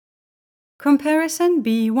Comparison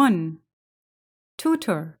B1.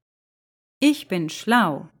 Tutor. Ich bin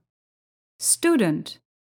schlau. Student.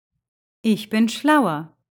 Ich bin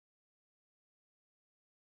schlauer.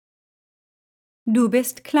 Du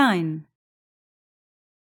bist klein.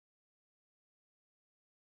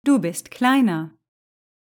 Du bist kleiner.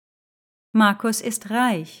 Markus ist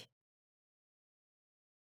reich.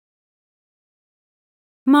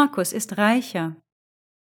 Markus ist reicher.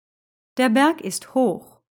 Der Berg ist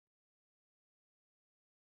hoch.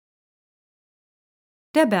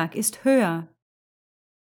 Der Berg ist höher.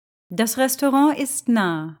 Das Restaurant ist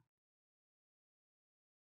nah.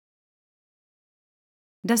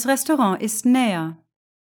 Das Restaurant ist näher.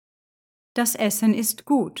 Das Essen ist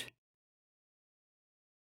gut.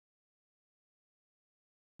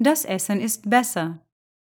 Das Essen ist besser.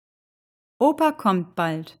 Opa kommt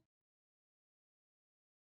bald.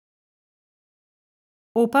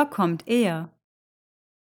 Opa kommt eher.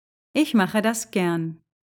 Ich mache das gern.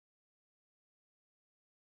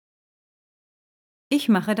 Ich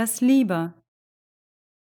mache das lieber.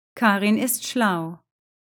 Karin ist schlau.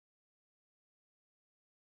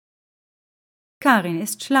 Karin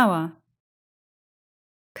ist schlauer.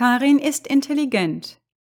 Karin ist intelligent.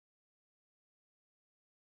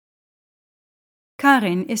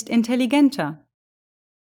 Karin ist intelligenter.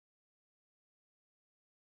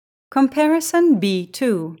 Comparison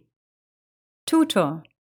B2. Tutor.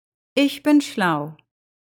 Ich bin schlau.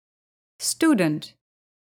 Student.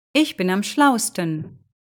 Ich bin am schlausten.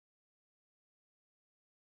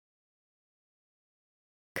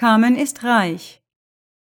 Carmen ist reich.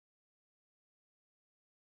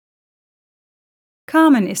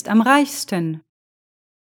 Carmen ist am reichsten.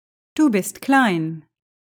 Du bist klein.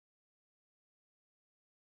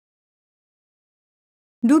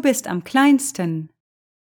 Du bist am kleinsten.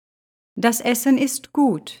 Das Essen ist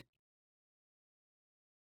gut.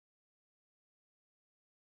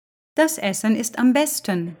 Das Essen ist am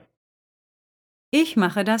besten. Ich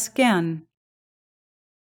mache das gern.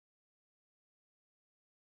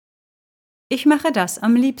 Ich mache das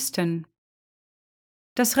am liebsten.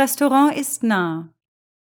 Das Restaurant ist nah.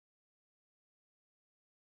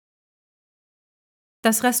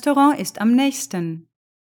 Das Restaurant ist am nächsten.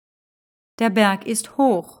 Der Berg ist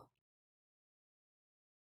hoch.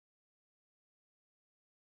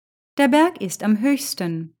 Der Berg ist am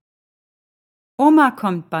höchsten. Oma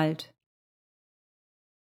kommt bald.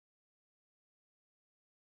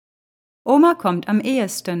 Oma kommt am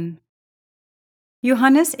ehesten.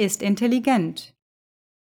 Johannes ist intelligent.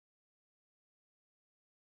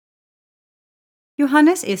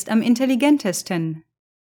 Johannes ist am intelligentesten.